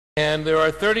And there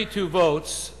are 32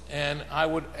 votes, and I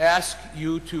would ask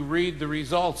you to read the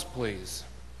results, please.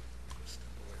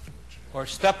 Or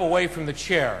step away from the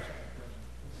chair.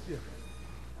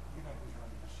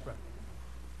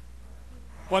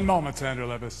 One moment, Senator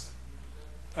Libous.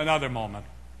 Another moment.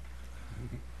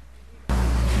 Mr.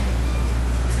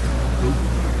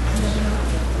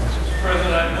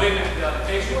 President, I've waited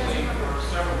patiently for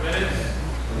several minutes.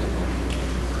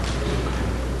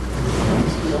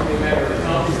 It's only a matter of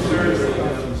officers. The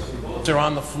votes are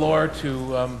on the floor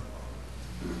to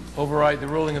override the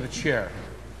ruling of the chair.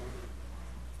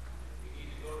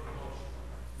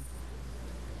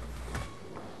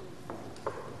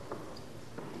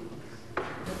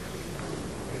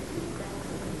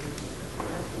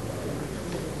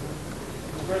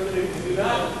 If you do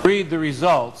not read the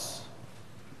results,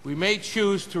 we may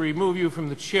choose to remove you from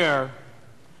the chair.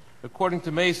 According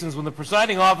to Masons, when the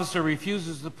presiding officer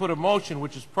refuses to put a motion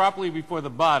which is properly before the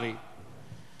body.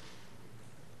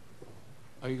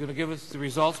 Are you going to give us the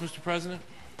results, Mr. President?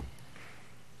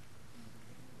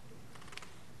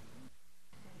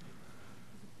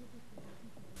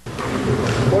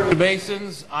 According to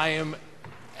Masons, I am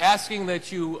asking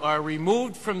that you are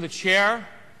removed from the chair.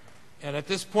 And at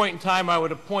this point in time, I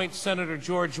would appoint Senator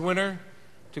George Winter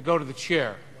to go to the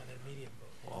chair.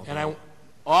 And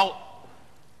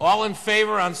all in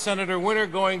favor on Senator Winter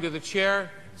going to the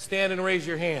chair, stand and raise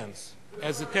your hands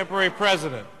as the temporary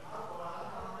president.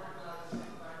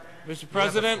 Mr.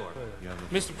 President,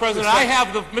 I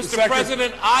have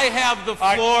the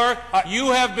floor.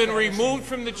 You have been removed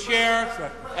from the chair.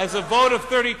 As a vote of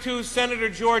 32, Senator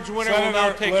George Winter will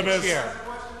now take the chair.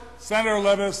 Senator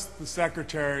Libous, the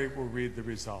Secretary will read the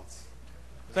results.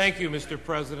 Thank you, Mr.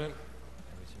 President.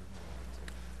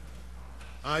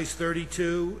 Ayes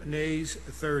 32, nays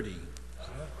 30.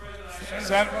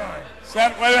 Wait a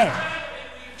minute.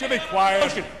 To be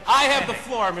quiet. I have the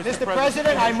floor, Mr.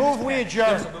 President, I move we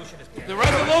adjourn. The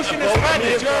resolution is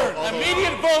pending.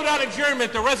 Immediate vote on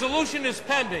adjournment. The resolution is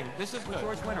pending. This is good.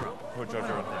 Roll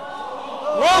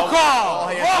call.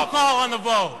 Roll call on the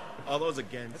vote. All those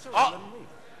against.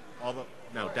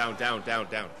 No, down.